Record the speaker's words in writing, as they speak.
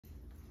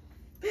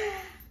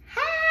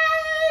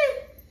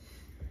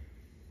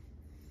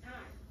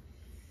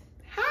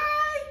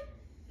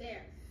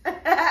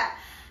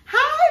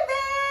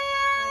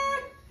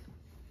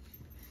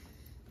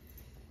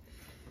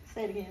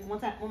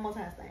One more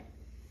time, Stank.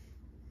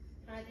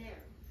 Hi there.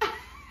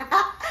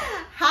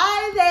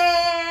 Hi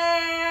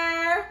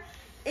there.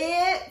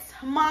 It's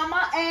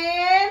Mama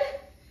and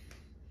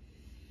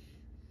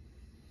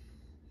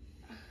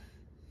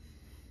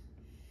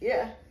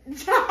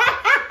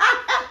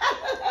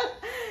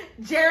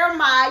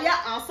Jeremiah,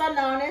 also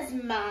known as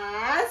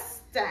Mama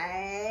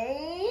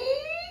Stank.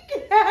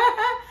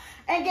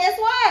 And guess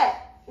what?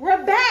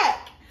 We're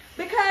back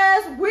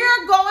because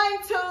we're going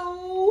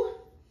to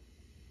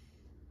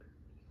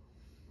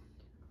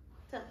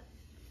tell.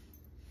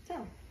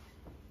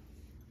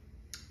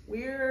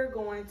 We're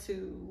going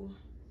to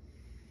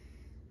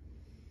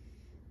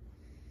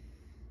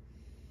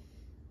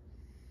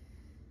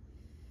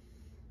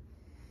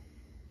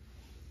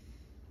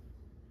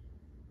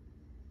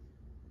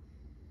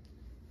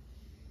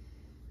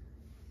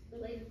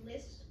related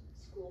list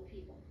school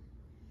people.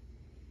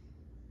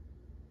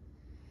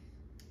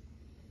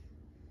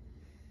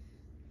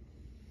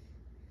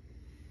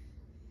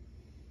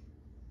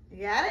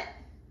 You got it?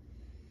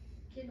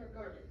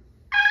 Kindergarten.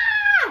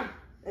 Ah!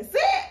 That's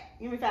it.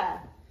 Give me 5.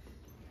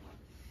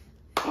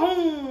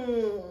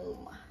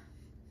 Boom.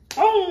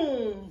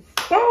 Boom.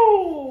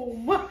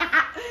 Boom.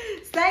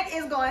 Stank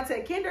is going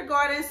to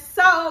kindergarten.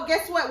 So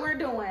guess what we're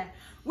doing?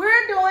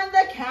 We're doing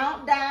the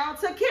countdown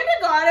to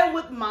kindergarten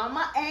with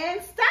Mama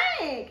and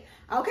Stank.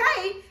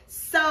 Okay,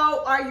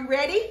 so are you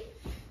ready?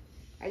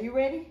 Are you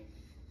ready?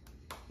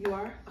 You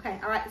are? Okay,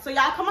 all right. So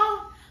y'all come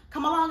on.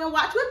 Come along and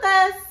watch with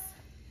us.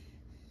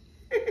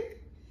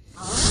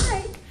 All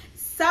right.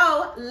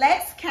 So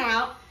let's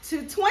count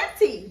to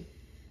 20.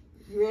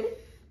 You ready?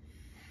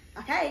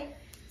 Okay.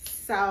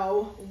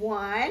 So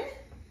 1.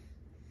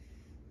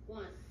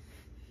 1.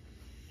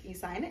 Can you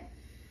sign it?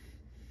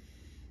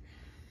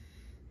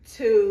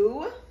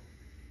 2.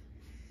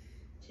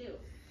 2.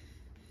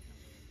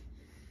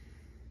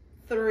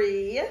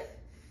 3.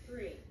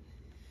 3.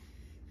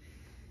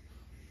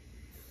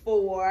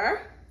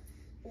 4.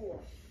 4.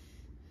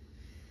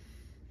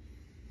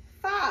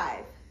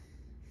 5.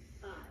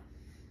 5.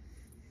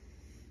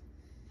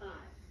 5.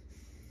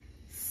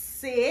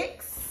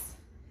 6.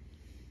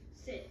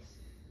 6.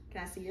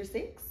 Can I see your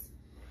 6?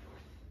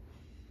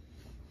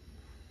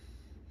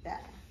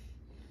 That.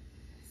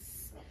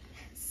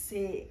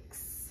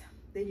 6.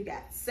 Then you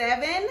got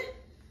 7.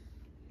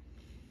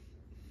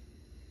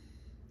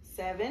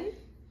 7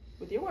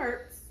 with your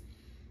words.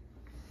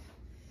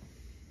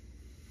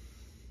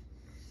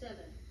 7.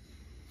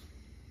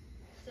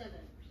 7.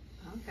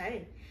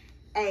 Okay.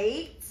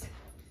 8.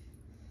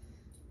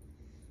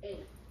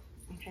 8.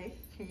 Okay.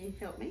 Can you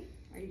help me?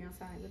 Are you gonna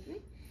sign with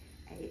me?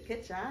 8.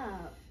 Good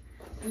job.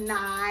 9.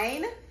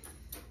 9.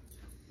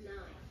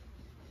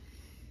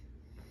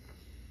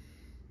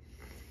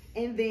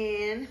 And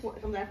then what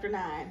comes after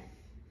 9?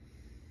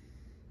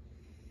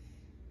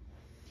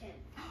 10.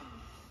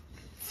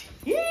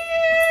 10. Yay!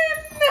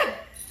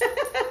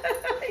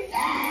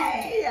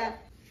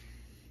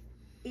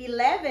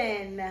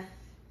 11.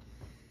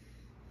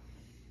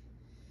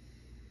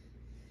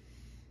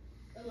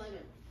 11.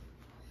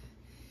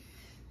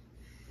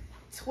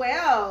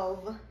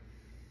 12.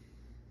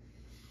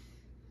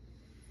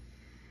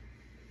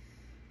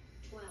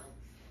 12.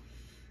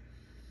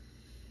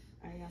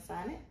 Are you gonna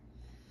sign it?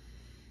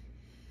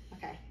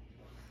 Okay.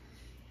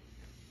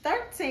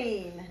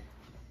 13.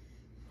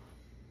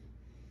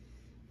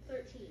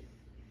 13.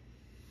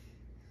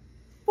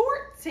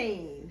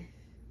 14.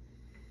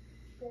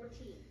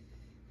 14.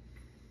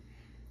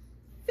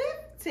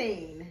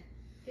 15.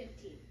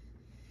 15.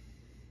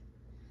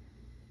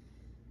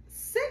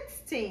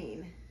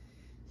 16.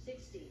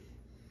 16.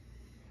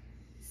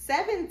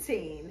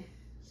 17.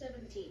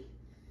 17.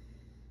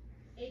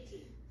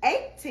 18.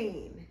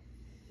 18.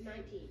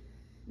 19.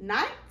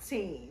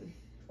 19.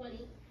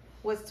 20.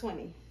 What's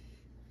 20?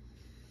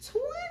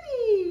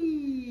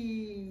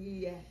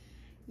 20.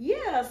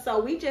 Yeah,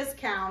 so we just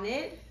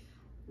counted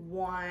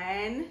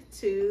 1,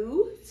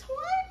 2,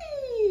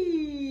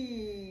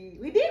 20.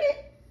 We did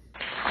it. So,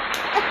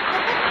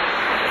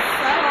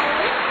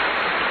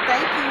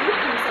 thank you.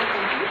 Can you say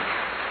thank you?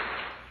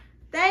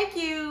 Thank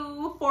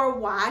you for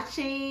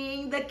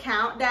watching the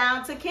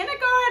countdown to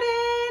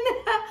kindergarten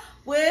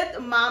with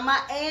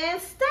Mama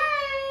and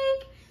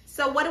Stank.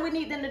 So what do we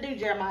need them to do,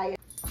 Jeremiah?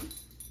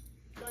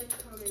 Like,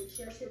 comment,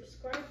 share,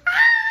 subscribe.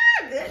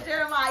 Good,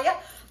 Jeremiah.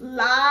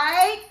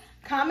 Like,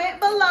 comment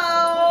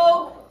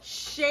below,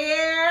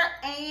 share,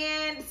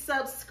 and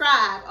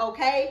subscribe,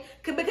 okay?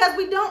 Because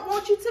we don't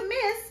want you to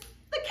miss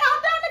the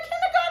countdown to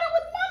kindergarten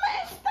with Mama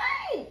and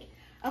Stank,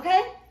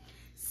 okay?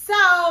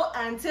 So,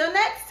 until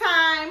next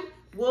time,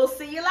 we'll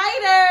see you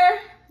later.